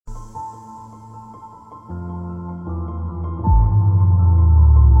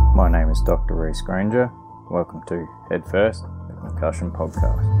name is Dr. Reece Granger. Welcome to Head First, the Concussion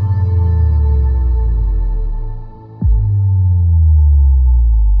Podcast.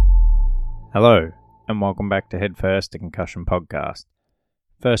 Hello, and welcome back to Head First, the Concussion Podcast.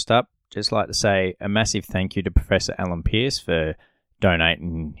 First up, just like to say a massive thank you to Professor Alan Pearce for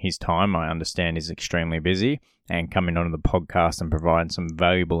donating his time. I understand he's extremely busy, and coming onto the podcast and providing some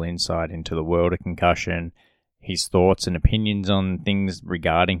valuable insight into the world of concussion, his thoughts and opinions on things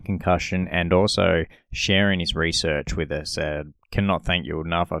regarding concussion, and also sharing his research with us. Cannot thank you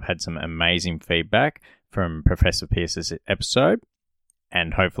enough. I've had some amazing feedback from Professor Pearce's episode,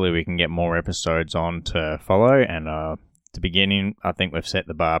 and hopefully we can get more episodes on to follow. And to beginning, I think we've set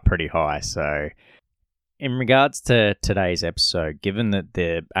the bar pretty high. So in regards to today's episode, given that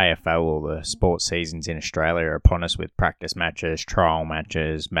the AFL or the sports seasons in Australia are upon us with practice matches, trial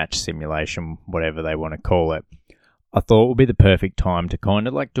matches, match simulation, whatever they want to call it, I thought it would be the perfect time to kind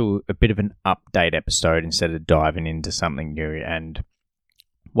of like do a bit of an update episode instead of diving into something new. And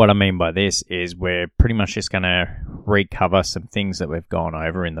what I mean by this is we're pretty much just going to recover some things that we've gone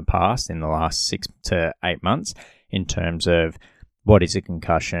over in the past, in the last 6 to 8 months, in terms of what is a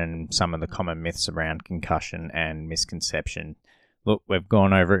concussion, some of the common myths around concussion and misconception. Look, we've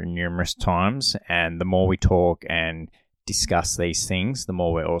gone over it numerous times, and the more we talk and discuss these things, the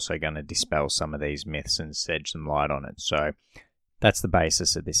more we're also going to dispel some of these myths and shed some light on it. So that's the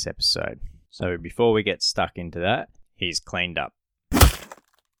basis of this episode. So before we get stuck into that, here's cleaned up.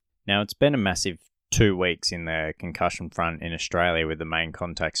 Now, it's been a massive 2 weeks in the concussion front in Australia with the main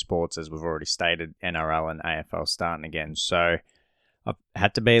contact sports, as we've already stated, NRL and AFL starting again. So I've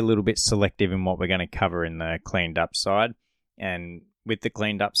had to be a little bit selective in what we're going to cover in the cleaned up side. And with the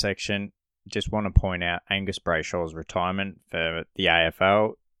cleaned up section, just want to point out Angus Brayshaw's retirement for the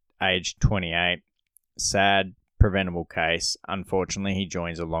AFL, aged 28. Sad, preventable case. Unfortunately, he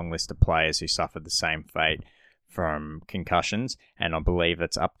joins a long list of players who suffered the same fate from concussions, and I believe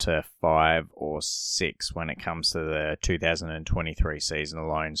it's up to 5 or 6 when it comes to the 2023 season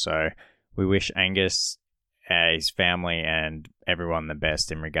alone. So we wish Angus, his family and everyone the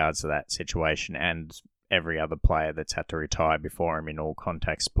best in regards to that situation, and every other player that's had to retire before him in all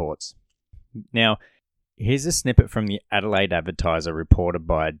contact sports. Now, here's a snippet from the Adelaide Advertiser reported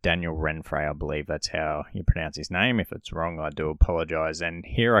by Daniel Renfrey. I believe that's how you pronounce his name. If it's wrong, I do apologise. And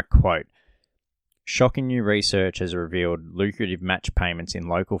here I quote, "Shocking new research has revealed lucrative match payments in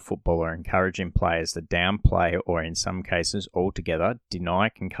local football are encouraging players to downplay or, in some cases, altogether deny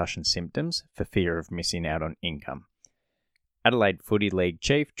concussion symptoms for fear of missing out on income." Adelaide Footy League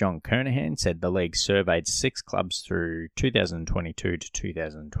chief John Kernahan said the league surveyed 6 clubs through 2022 to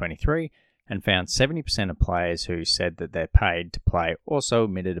 2023 and found 70% of players who said that they're paid to play also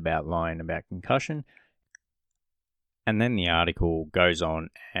admitted about lying about concussion. And then the article goes on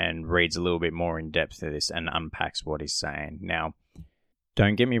and reads a little bit more in depth to this and unpacks what he's saying. Now,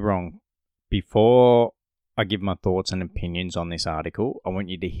 don't get me wrong. Before I give my thoughts and opinions on this article, I want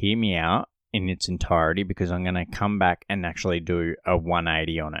you to hear me out in its entirety, because I'm going to come back and actually do a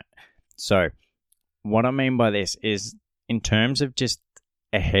 180 on it. So what I mean by this is, in terms of just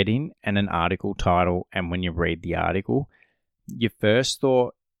a heading and an article title, and when you read the article, your first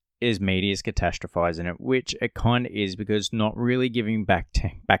thought is media's catastrophizing it, which it kind of is, because not really giving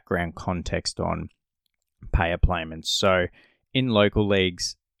background context on payer payments. So in local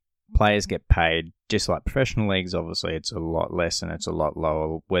leagues, players get paid just like professional leagues. Obviously, it's a lot less and it's a lot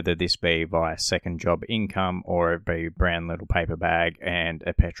lower, whether this be via second job income or it be brown little paper bag and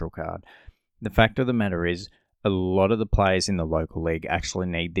a petrol card. The fact of the matter is, a lot of the players in the local league actually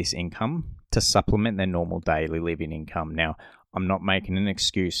need this income to supplement their normal daily living income. Now, I'm not making an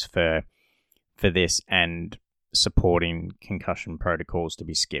excuse for this and supporting concussion protocols to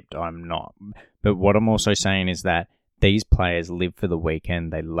be skipped. I'm not. But what I'm also saying is that these players live for the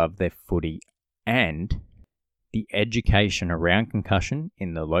weekend. They love their footy, and the education around concussion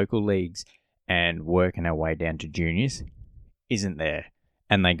in the local leagues and working our way down to juniors isn't there.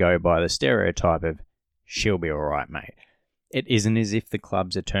 And they go by the stereotype of, she'll be all right, mate. It isn't as if the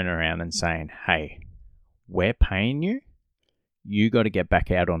clubs are turning around and saying, hey, we're paying you. You got to get back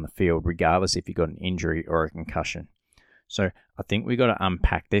out on the field regardless if you got an injury or a concussion. So I think we got to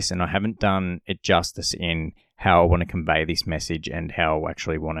unpack this, and I haven't done it justice in how I want to convey this message and how I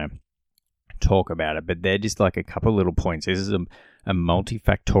actually want to talk about it. But they're just like a couple little points. This is a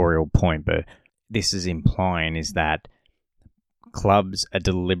multifactorial point, but this is implying is that clubs are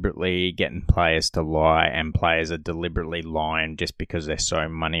deliberately getting players to lie, and players are deliberately lying just because they're so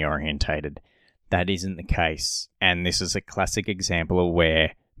money orientated. That isn't the case. And this is a classic example of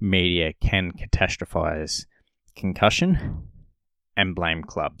where media can catastrophize concussion and blame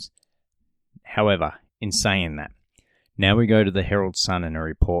clubs. However, in saying that, now we go to the Herald Sun and a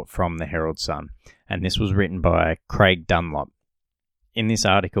report from the Herald Sun, and this was written by Craig Dunlop. In this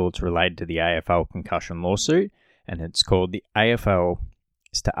article, it's related to the AFL concussion lawsuit, and it's called "The AFL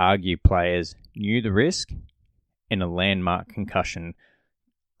is to argue players knew the risk in a landmark concussion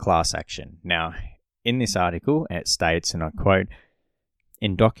class action." Now, in this article, it states, and I quote,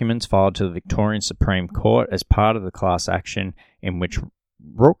 "In documents filed to the Victorian Supreme Court as part of the class action in which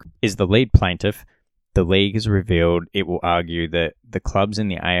Rook is the lead plaintiff, the league has revealed it will argue that the clubs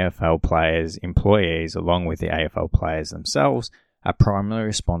and the AFL players' employees, along with the AFL players themselves, are primarily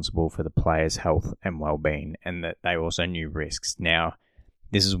responsible for the players' health and well-being, and that they also knew risks." Now,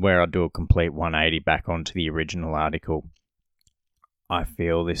 this is where I do a complete 180 back onto the original article. I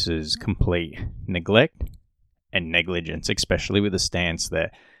feel this is complete neglect and negligence, especially with the stance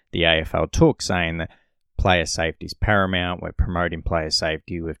that the AFL took, saying that player safety is paramount, we're promoting player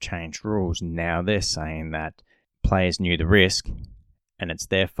safety, we've changed rules. Now they're saying that players knew the risk and it's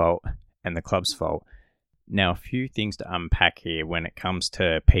their fault and the club's fault. Now, a few things to unpack here when it comes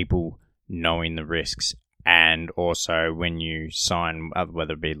to people knowing the risks, and also when you sign,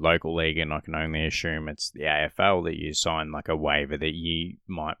 whether it be local league, and I can only assume it's the AFL, that you sign like a waiver that you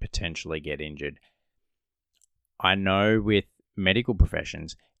might potentially get injured. I know with medical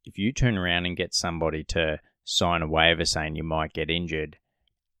professions, if you turn around and get somebody to sign a waiver saying you might get injured,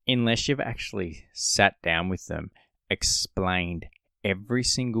 unless you've actually sat down with them, explained every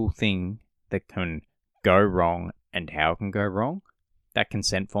single thing that can go wrong and how it can go wrong, that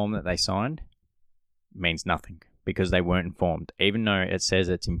consent form that they signed means nothing because they weren't informed. Even though it says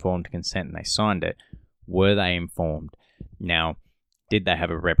it's informed consent and they signed it, were they informed? Now, did they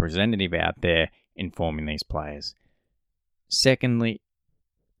have a representative out there informing these players? Secondly,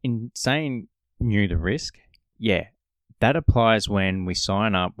 in saying knew the risk, yeah, that applies when we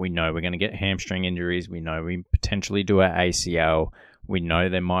sign up, we know we're going to get hamstring injuries, we know we potentially do our ACL, we know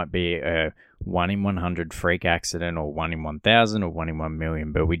there might be a 1 in 100 freak accident or 1 in 1,000 or 1 in 1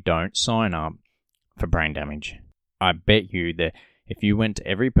 million, but we don't sign up for brain damage. I bet you that if you went to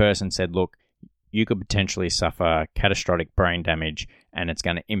every person and said, look, you could potentially suffer catastrophic brain damage and it's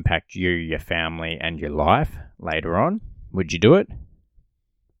going to impact you, your family, and your life later on, would you do it?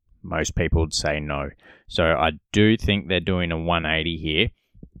 Most people would say no. So I do think they're doing a 180 here.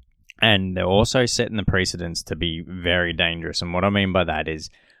 And they're also setting the precedents to be very dangerous. And what I mean by that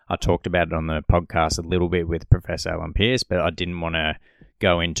is, I talked about it on the podcast a little bit with Professor Alan Pierce, but I didn't want to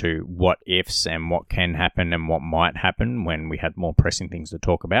go into what ifs and what can happen and what might happen when we had more pressing things to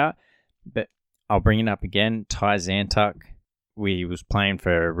talk about. But I'll bring it up again. Ty Zantuck, we was playing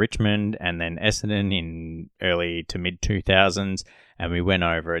for Richmond and then Essendon in early to mid 2000s, and we went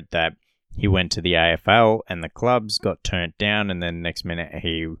over it that he went to the AFL and the clubs got turned down, and then next minute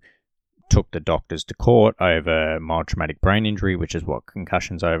he took the doctors to court over mild traumatic brain injury, which is what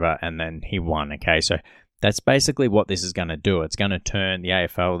concussion's over, and then he won. Okay, so that's basically what this is going to do. It's going to turn the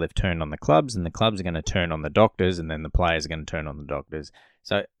AFL, they've turned on the clubs, and the clubs are going to turn on the doctors, and then the players are going to turn on the doctors.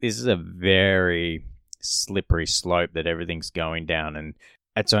 So this is a very slippery slope that everything's going down, and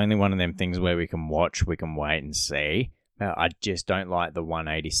it's only one of them things where we can watch, we can wait and see. I just don't like the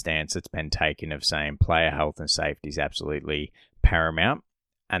 180 stance that's been taken of saying player health and safety is absolutely paramount,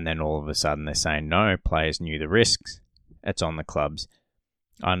 and then all of a sudden they're saying no, players knew the risks, it's on the clubs.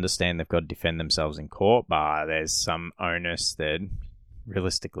 I understand they've got to defend themselves in court, but there's some onus that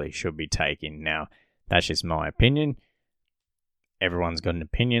realistically should be taken. Now, that's just my opinion. Everyone's got an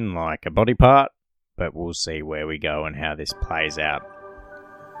opinion like a body part, but we'll see where we go and how this plays out.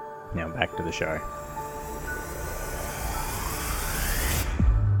 Now back to the show.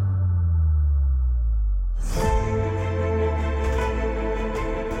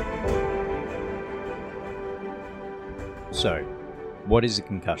 So, what is a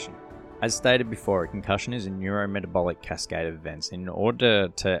concussion? As stated before, a concussion is a neurometabolic cascade of events. In order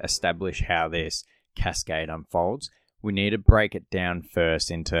to establish how this cascade unfolds, we need to break it down first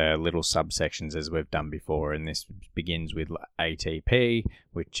into little subsections as we've done before. And this begins with ATP,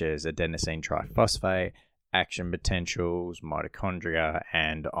 which is adenosine triphosphate, action potentials, mitochondria,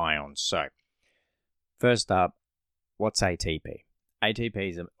 and ions. So, first up, what's ATP? ATP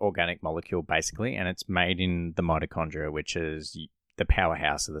is an organic molecule, basically, and it's made in the mitochondria, which is the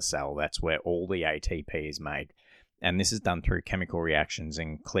powerhouse of the cell. That's where all the ATP is made. And this is done through chemical reactions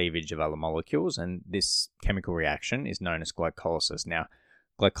and cleavage of other molecules, and this chemical reaction is known as glycolysis. Now,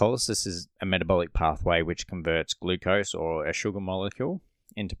 glycolysis is a metabolic pathway which converts glucose, or a sugar molecule,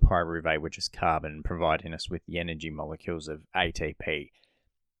 into pyruvate, which is carbon, providing us with the energy molecules of ATP.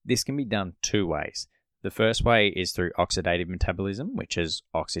 This can be done two ways. The first way is through oxidative metabolism, which is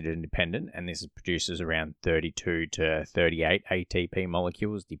oxygen dependent, and this produces around 32 to 38 ATP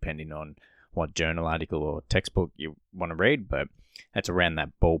molecules, depending on what journal article or textbook you want to read, but that's around that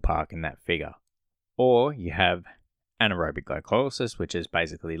ballpark in that figure. Or you have anaerobic glycolysis, which is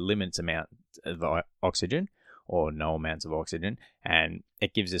basically limits amount of oxygen or no amounts of oxygen, and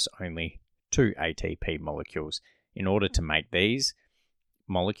it gives us only 2 ATP molecules. In order to make these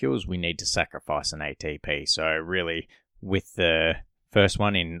molecules, we need to sacrifice an ATP. So really, with the first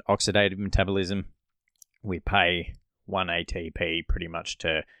one in oxidative metabolism, we pay 1 ATP pretty much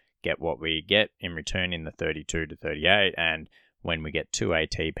to get what we get in return in the 32 to 38, and when we get 2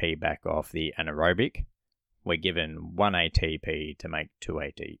 ATP back off the anaerobic, we're given 1 ATP to make 2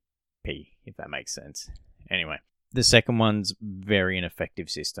 ATP, if that makes sense. Anyway, the second one's very ineffective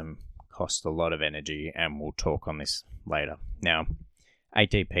system, costs a lot of energy, and we'll talk on this later. Now,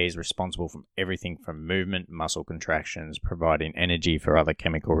 ATP is responsible for everything from movement, muscle contractions, providing energy for other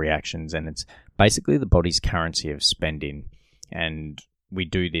chemical reactions, and it's basically the body's currency of spending. And we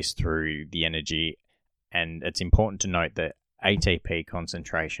do this through the energy, and it's important to note that ATP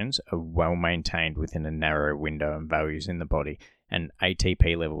concentrations are well maintained within a narrow window and values in the body, and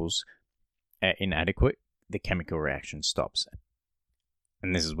ATP levels are inadequate, the chemical reaction stops.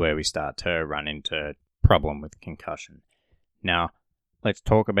 And this is where we start to run into problem with concussion. Now, let's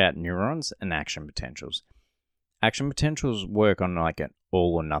talk about neurons and action potentials. Action potentials work on like an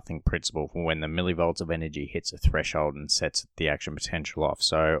all or nothing principle for when the millivolts of energy hits a threshold and sets the action potential off.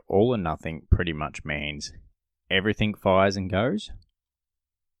 So all or nothing pretty much means everything fires and goes,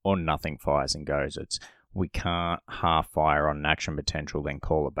 or nothing fires and goes. We can't half fire on an action potential then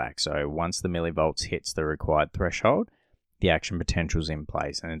call it back. So once the millivolts hits the required threshold, the action potential's in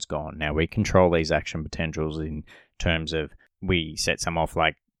place and it's gone. Now we control these action potentials in terms of we set some off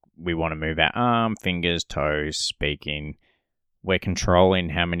like we want to move our arm, fingers, toes, speaking. We're controlling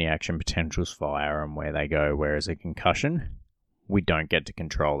how many action potentials fire and where they go, whereas a concussion, we don't get to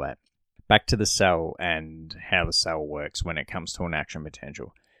control that. Back to the cell and how the cell works when it comes to an action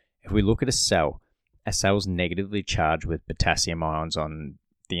potential. If we look at a cell's negatively charged with potassium ions on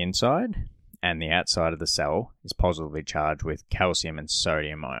the inside, and the outside of the cell is positively charged with calcium and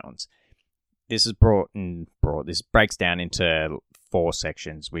sodium ions. This breaks down into 4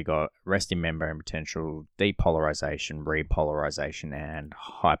 sections. We got resting membrane potential, depolarization, repolarization, and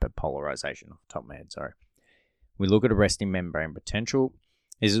hyperpolarization off the top of my head, sorry. We look at a resting membrane potential.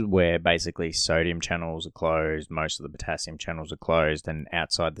 This is where basically sodium channels are closed, most of the potassium channels are closed, and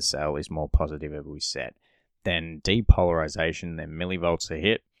outside the cell is more positive as we said. Then depolarization, then millivolts are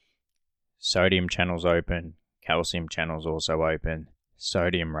hit, sodium channels open, calcium channels also open,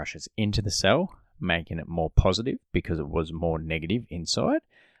 sodium rushes into the cell, making it more positive because it was more negative inside,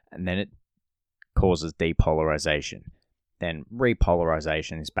 and then it causes depolarization. Then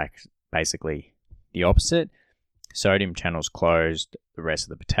repolarization is basically the opposite. Sodium channels closed, the rest of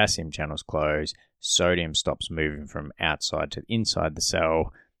the potassium channels closed, sodium stops moving from outside to inside the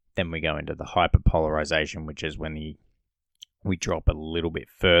cell. Then we go into the hyperpolarization, which is when we drop a little bit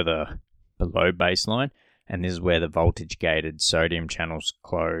further below baseline, and this is where the voltage gated sodium channels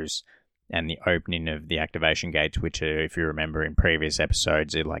close and the opening of the activation gates, which are, if you remember in previous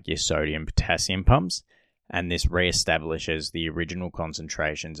episodes, are like your sodium potassium pumps, and this reestablishes the original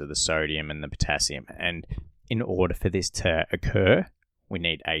concentrations of the sodium and the potassium. And in order for this to occur, we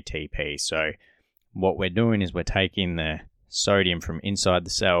need ATP. So what we're doing is we're taking the sodium from inside the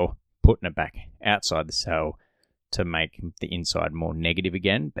cell, putting it back outside the cell to make the inside more negative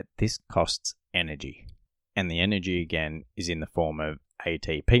again, but this costs energy. And the energy again is in the form of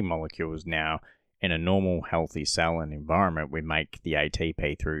ATP molecules. Now, in a normal healthy cell and environment, we make the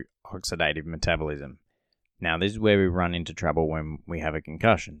ATP through oxidative metabolism. Now, this is where we run into trouble when we have a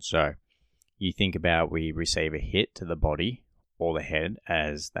concussion. So you think about we receive a hit to the body or the head,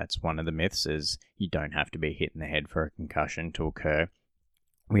 as that's one of the myths, is you don't have to be hit in the head for a concussion to occur.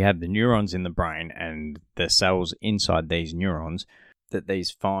 We have the neurons in the brain and the cells inside these neurons that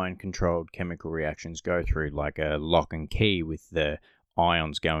these fine controlled chemical reactions go through, like a lock and key with the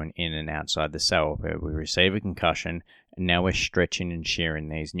ions going in and outside the cell. We receive a concussion and now we're stretching and shearing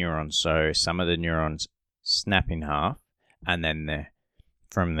these neurons. So some of the neurons snap in half, and then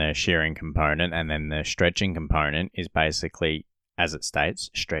from the shearing component, and then the stretching component is basically, as it states,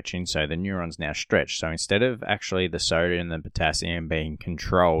 stretching. So the neurons now stretch. So instead of actually the sodium and the potassium being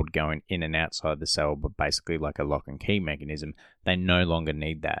controlled going in and outside the cell, but basically like a lock and key mechanism, they no longer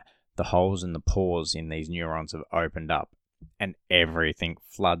need that. The holes and the pores in these neurons have opened up and everything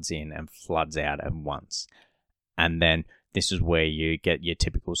floods in and floods out at once. And then this is where you get your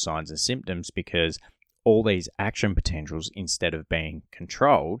typical signs and symptoms, because all these action potentials, instead of being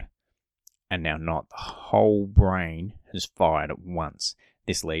controlled, and now not, the whole brain has fired at once.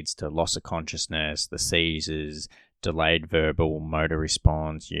 This leads to loss of consciousness, the seizures, delayed verbal motor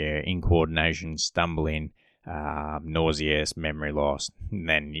response, incoordination, stumbling, nauseous, memory loss, and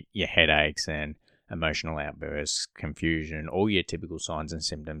then your headaches and emotional outbursts, confusion, all your typical signs and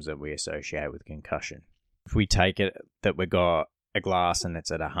symptoms that we associate with concussion. If we take it that we got a glass and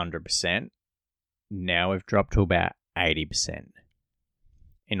it's at 100%, now we've dropped to about 80%.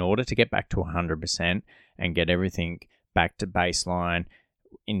 In order to get back to 100% and get everything back to baseline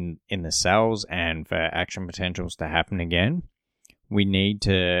in the cells and for action potentials to happen again, we need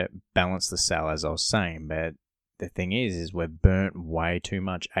to balance the cell, as I was saying. But the thing is we've burnt way too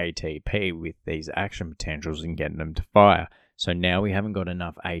much ATP with these action potentials and getting them to fire. So now we haven't got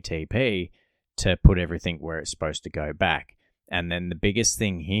enough ATP to put everything where it's supposed to go back. And then the biggest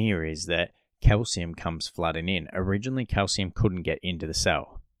thing here is that calcium comes flooding in. Originally, calcium couldn't get into the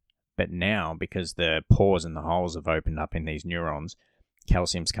cell. But now, because the pores and the holes have opened up in these neurons,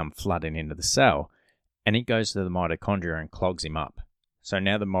 calcium's come flooding into the cell. And it goes to the mitochondria and clogs him up. So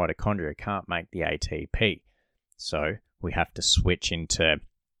now the mitochondria can't make the ATP. So we have to switch into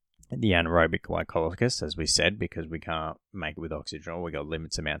the anaerobic glycolysis, as we said, because we can't make it with oxygen, or we got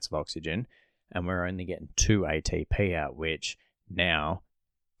limits amounts of oxygen, and we're only getting 2 ATP out, which now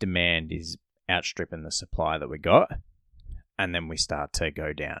demand is outstripping the supply that we got, and then we start to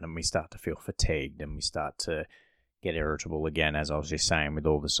go down, and we start to feel fatigued, and we start to get irritable again, as I was just saying, with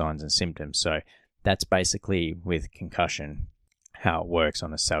all the signs and symptoms. So that's basically with concussion, how it works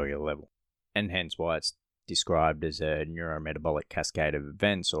on a cellular level, and hence why it's described as a neurometabolic cascade of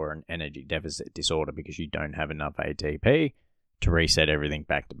events or an energy deficit disorder, because you don't have enough ATP to reset everything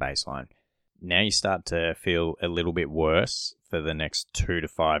back to baseline. Now you start to feel a little bit worse for the next 2 to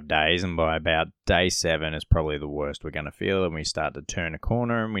 5 days, and by about day 7 is probably the worst we're going to feel, and we start to turn a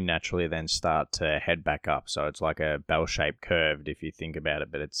corner, and we naturally then start to head back up. So it's like a bell-shaped curve if you think about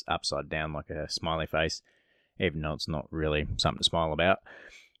it, but it's upside down like a smiley face, even though it's not really something to smile about.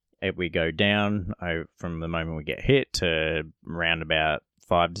 If we go down from the moment we get hit to around about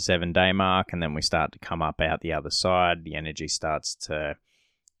 5 to 7 day mark, and then we start to come up out the other side, the energy starts to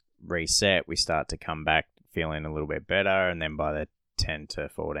reset, we start to come back feeling a little bit better, and then by the 10 to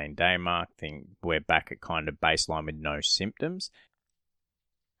 14 day mark, we're back at kind of baseline with no symptoms.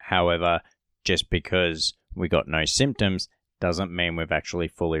 However, just because we got no symptoms doesn't mean we've actually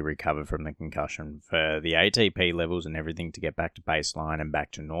fully recovered from the concussion. For the ATP levels and everything to get back to baseline and back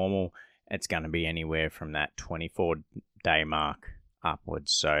to normal, it's going to be anywhere from that 24 day mark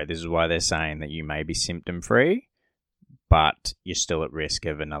upwards. So this is why they're saying that you may be symptom free, but you're still at risk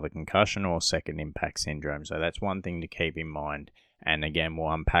of another concussion or second impact syndrome. So that's one thing to keep in mind. And again,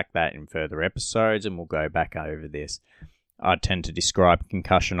 we'll unpack that in further episodes and we'll go back over this. I tend to describe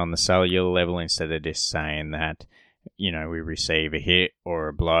concussion on the cellular level instead of just saying that, we receive a hit or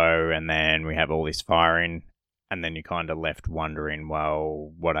a blow and then we have all this firing, and then you're kind of left wondering,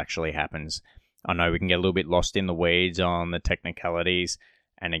 well, what actually happens? I know we can get a little bit lost in the weeds on the technicalities.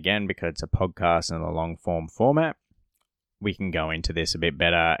 And again, because it's a podcast in a long form format, we can go into this a bit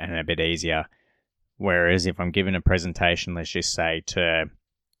better and a bit easier. Whereas if I'm giving a presentation, let's just say to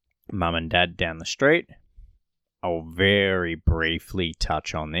mum and dad down the street, I'll very briefly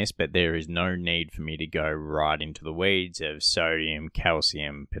touch on this, but there is no need for me to go right into the weeds of sodium,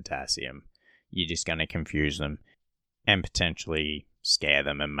 calcium, potassium. You're just going to confuse them and potentially scare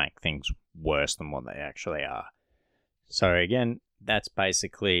them and make things worse than what they actually are. So again, that's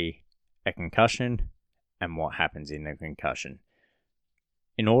basically a concussion and what happens in a concussion.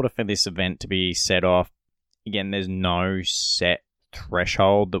 In order for this event to be set off, again, there's no set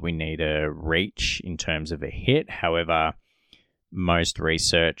threshold that we need to reach in terms of a hit. However, most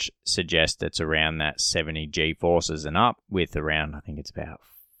research suggests it's around that 70 G-forces and up, with around, I think it's about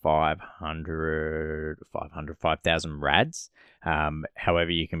 5,000 rads.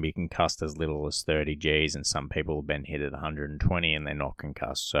 However, you can be concussed as little as 30 Gs, and some people have been hit at 120 and they're not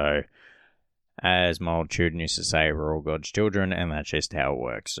concussed. So, as my old student used to say, we're all God's children, and that's just how it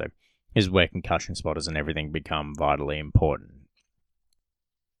works. So, this is where concussion spotters and everything become vitally important.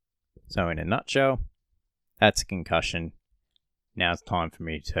 So in a nutshell, that's a concussion. Now it's time for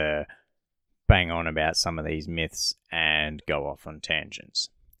me to bang on about some of these myths and go off on tangents.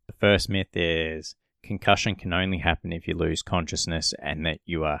 The first myth is concussion can only happen if you lose consciousness and that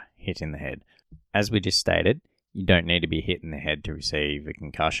you are hit in the head. As we just stated, you don't need to be hit in the head to receive a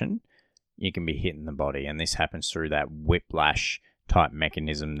concussion. You can be hit in the body, and this happens through that whiplash type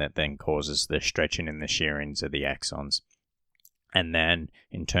mechanism that then causes the stretching and the shearings of the axons. And then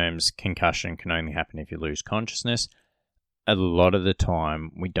in terms, concussion can only happen if you lose consciousness. A lot of the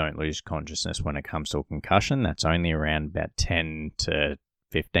time, we don't lose consciousness when it comes to a concussion. That's only around about 10 to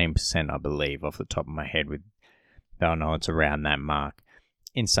 15%, I believe, off the top of my head. I know it's around that mark.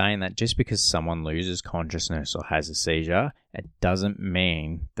 In saying that, just because someone loses consciousness or has a seizure, it doesn't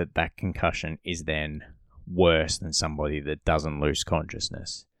mean that that concussion is then worse than somebody that doesn't lose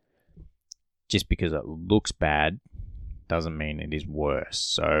consciousness. Just because it looks bad doesn't mean it is worse.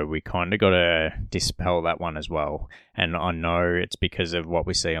 So we kind of got to dispel that one as well. And I know it's because of what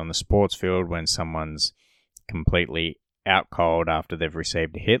we see on the sports field when someone's completely out cold after they've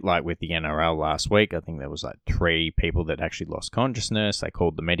received a hit, like with the NRL last week. I think there was like 3 people that actually lost consciousness. They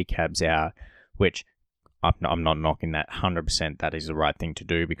called the medicabs out, which I'm not knocking that 100%. That is the right thing to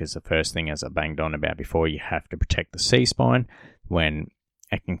do, because the first thing, as I banged on about before, you have to protect the C-spine. When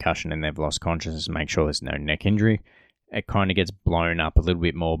a concussion and they've lost consciousness, make sure there's no neck injury. It kind of gets blown up a little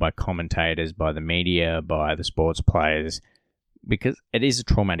bit more by commentators, by the media, by the sports players, because it is a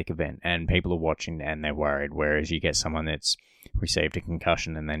traumatic event and people are watching and they're worried. Whereas you get someone that's received a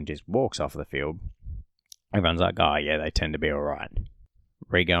concussion and then just walks off the field, everyone's like, oh yeah, they tend to be all right.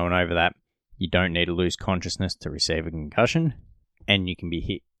 Going over that, you don't need to lose consciousness to receive a concussion, and you can be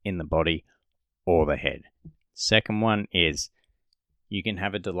hit in the body or the head. Second one is you can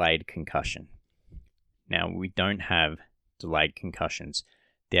have a delayed concussion. Now, we don't have delayed concussions.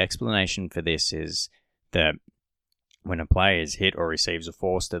 The explanation for this is that when a player is hit or receives a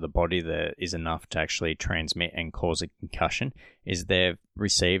force to the body that is enough to actually transmit and cause a concussion, is they've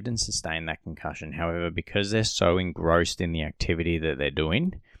received and sustained that concussion. However, because they're so engrossed in the activity that they're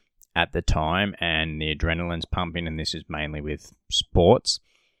doing at the time and the adrenaline's pumping, and this is mainly with sports,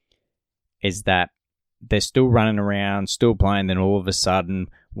 is that they're still running around, still playing, then all of a sudden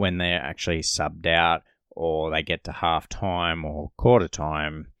when they're actually subbed out, or they get to half time or quarter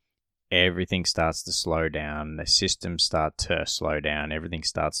time, everything starts to slow down, the systems start to slow down, everything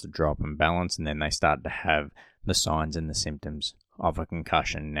starts to drop and balance, and then they start to have the signs and the symptoms of a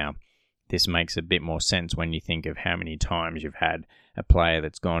concussion. Now, this makes a bit more sense when you think of how many times you've had a player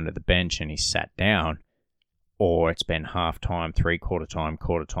that's gone to the bench and he's sat down, or it's been half time, quarter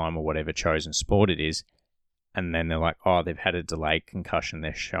time, or whatever chosen sport it is, and then they're like, oh, they've had a delayed concussion,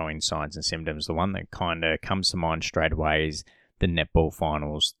 they're showing signs and symptoms. The one that kind of comes to mind straight away is the netball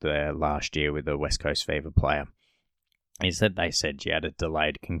finals the last year with the West Coast Fever player. Is that they said she had a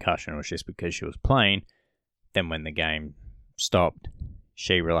delayed concussion. It was just because she was playing. Then when the game stopped,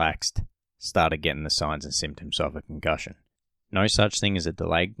 she relaxed, started getting the signs and symptoms of a concussion. No such thing as a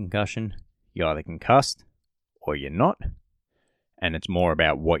delayed concussion. You're either concussed or you're not. And it's more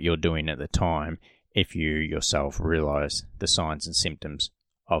about what you're doing at the time if you yourself realise the signs and symptoms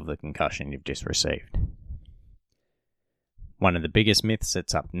of the concussion you've just received. One of the biggest myths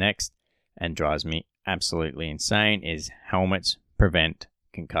that's up next and drives me absolutely insane is helmets prevent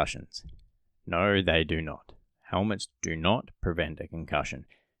concussions. No, they do not. Helmets do not prevent a concussion.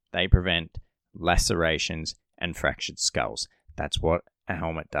 They prevent lacerations and fractured skulls. That's what a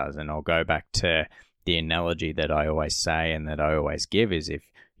helmet does. And I'll go back to the analogy that I always say and that I always give is, if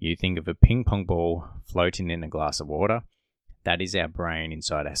you think of a ping pong ball floating in a glass of water, that is our brain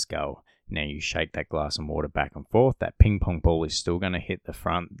inside our skull. Now you shake that glass of water back and forth, that ping pong ball is still going to hit the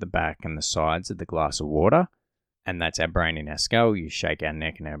front, the back and the sides of the glass of water. And that's our brain in our skull. You shake our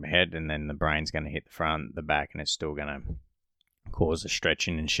neck and our head, and then the brain's going to hit the front, the back, and it's still going to cause a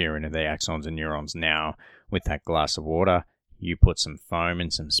stretching and shearing of the axons and neurons. Now, with that glass of water, you put some foam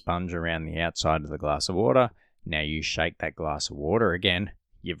and some sponge around the outside of the glass of water. Now you shake that glass of water again.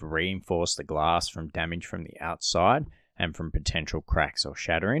 You've reinforced the glass from damage from the outside and from potential cracks or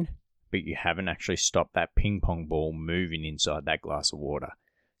shattering, but you haven't actually stopped that ping pong ball moving inside that glass of water.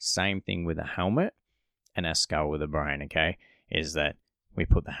 Same thing with a helmet and our skull with the brain, okay? Is that we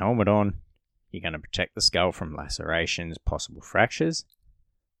put the helmet on, you're going to protect the skull from lacerations, possible fractures,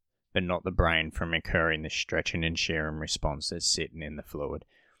 but not the brain from occurring the stretching and shearing response that's sitting in the fluid.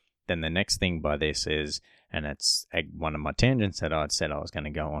 Then the next thing by this is, and it's one of my tangents that I'd said I was going to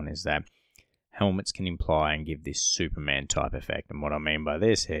go on, is that helmets can imply and give this Superman type effect. And what I mean by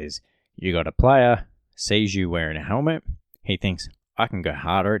this is, you got a player, sees you wearing a helmet, he thinks, I can go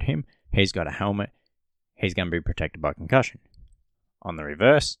harder at him, he's got a helmet, he's going to be protected by concussion. On the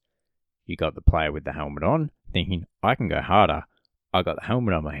reverse, you got the player with the helmet on, thinking, I can go harder, I got the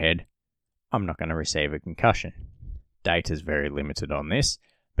helmet on my head, I'm not going to receive a concussion. Data's very limited on this,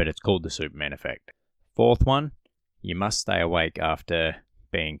 but it's called the Superman effect. Fourth one, you must stay awake after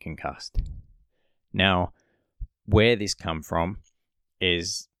being concussed. Now, where this come from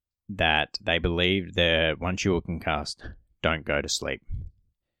is that they believed that once you were concussed, don't go to sleep.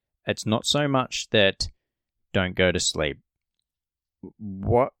 It's not so much that don't go to sleep.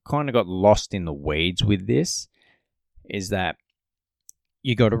 What kind of got lost in the weeds with this is that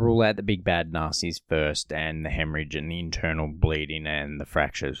you got to rule out the big bad nasties first, and the hemorrhage and the internal bleeding and the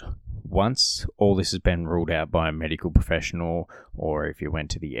fractures. Once all this has been ruled out by a medical professional, or if you went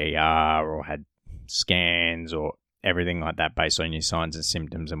to the ER or had scans or everything like that based on your signs and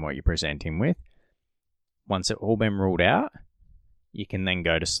symptoms and what you're presenting with, once it's all been ruled out, you can then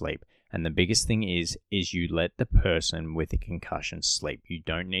go to sleep. And the biggest thing is you let the person with a concussion sleep. You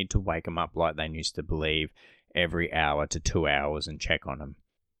don't need to wake them up like they used to believe every hour to 2 hours and check on them.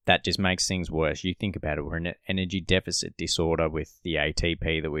 That just makes things worse. You think about it, we're in an energy deficit disorder with the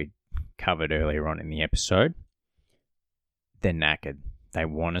ATP that we covered earlier on in the episode. They're knackered. They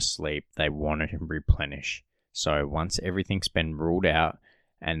want to sleep. They want to replenish. So once everything's been ruled out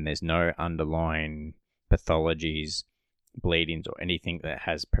and there's no underlying pathologies, bleedings, or anything that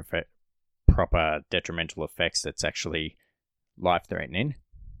has proper detrimental effects that's actually life-threatening,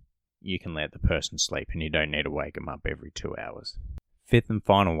 you can let the person sleep and you don't need to wake them up every 2 hours. Fifth and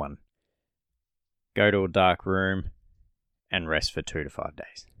final one, go to a dark room and rest for 2 to 5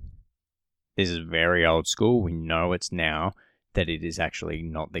 days. This is very old school. We know it's now that it is actually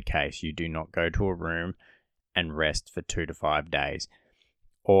not the case. You do not go to a room and rest for 2 to 5 days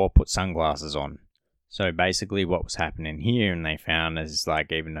or put sunglasses on. So basically what was happening here, and they found, is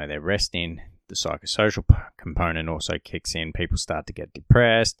like even though they're resting, the psychosocial component also kicks in. People start to get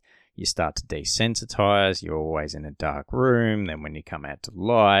depressed. You start to desensitize. You're always in a dark room. Then when you come out to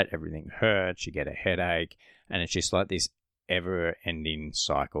light, everything hurts. You get a headache. And it's just like this ever-ending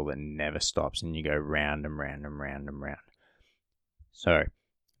cycle that never stops. And you go round and round and round and round. So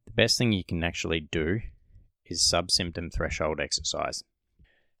the best thing you can actually do is sub-symptom threshold exercise.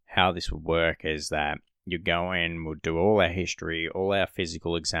 How this would work is that you go in, we'll do all our history, all our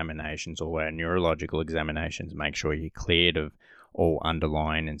physical examinations, all our neurological examinations, make sure you're cleared of all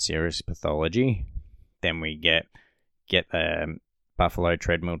underlying and serious pathology. Then we get the buffalo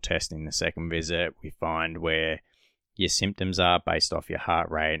treadmill test in the second visit. We find where your symptoms are based off your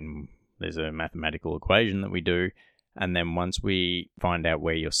heart rate, and there's a mathematical equation that we do. And then once we find out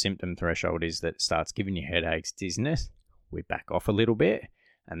where your symptom threshold is that starts giving you headaches, dizziness, we back off a little bit.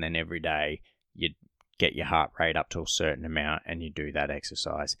 And then every day you get your heart rate up to a certain amount and you do that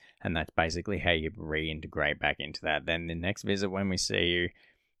exercise. And that's basically how you reintegrate back into that. Then the next visit when we see you,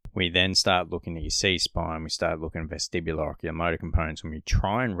 we then start looking at your C-spine, we start looking at vestibular oculomotor components, and we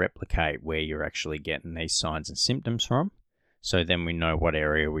try and replicate where you're actually getting these signs and symptoms from. So then we know what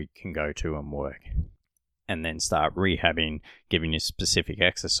area we can go to and work. And then start rehabbing, giving you specific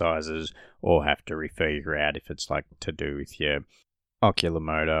exercises, or have to refer you out if it's like to do with your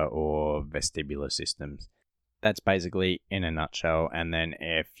oculomotor or vestibular systems. That's basically in a nutshell. And then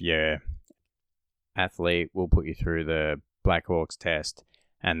if you're athlete, we'll put you through the Black Hawks test.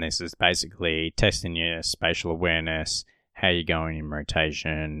 And this is basically testing your spatial awareness, how you're going in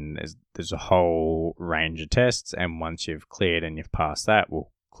rotation. There's a whole range of tests. And once you've cleared and you've passed that,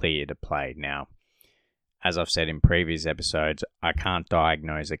 we'll clear you to play. Now, as I've said in previous episodes, I can't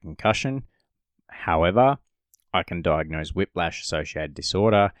diagnose a concussion. However, I can diagnose whiplash-associated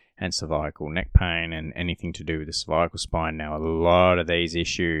disorder and cervical neck pain and anything to do with the cervical spine. Now, a lot of these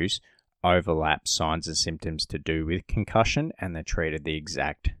issues overlap signs and symptoms to do with concussion, and they're treated the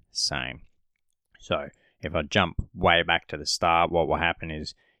exact same. So, if I jump way back to the start, what will happen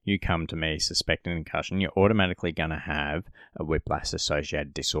is you come to me suspecting concussion, you're automatically going to have a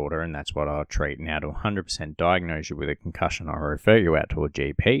whiplash-associated disorder, and that's what I'll treat. Now, to 100% diagnose you with a concussion, I'll refer you out to a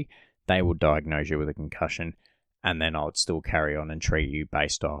GP. They will diagnose you with a concussion, and then I'll still carry on and treat you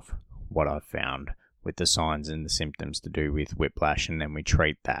based off what I've found with the signs and the symptoms to do with whiplash, and then we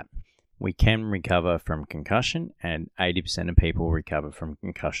treat that. We can recover from concussion, and 80% of people recover from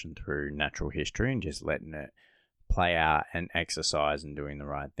concussion through natural history and just letting it play out and exercise and doing the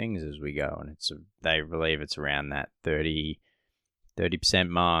right things as we go. And they believe it's around that 30%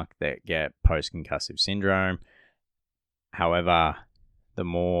 mark that get post-concussive syndrome. However, the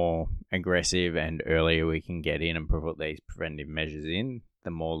more aggressive and earlier we can get in and put these preventive measures in, the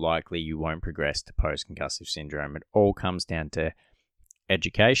more likely you won't progress to post-concussive syndrome. It all comes down to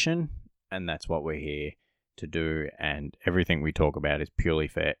education, and that's what we're here to do, and everything we talk about is purely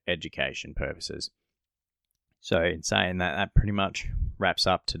for education purposes. So in saying that, that pretty much wraps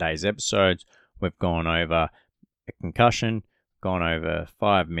up today's episodes. We've gone over a concussion, gone over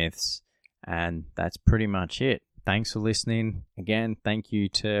 5 myths, and that's pretty much it. Thanks for listening. Again, thank you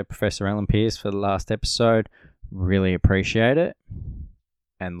to Professor Alan Pierce for the last episode. Really appreciate it,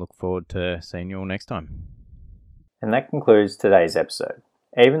 and look forward to seeing you all next time. And that concludes today's episode.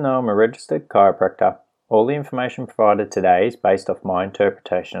 Even though I'm a registered chiropractor, all the information provided today is based off my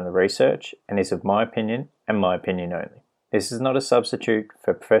interpretation of the research and is of my opinion and my opinion only. This is not a substitute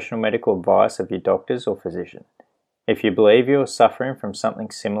for professional medical advice of your doctors or physician. If you believe you are suffering from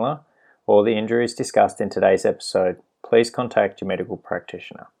something similar or the injuries discussed in today's episode, please contact your medical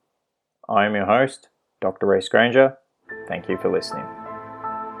practitioner. I am your host, Dr. Reece Granger. Thank you for listening.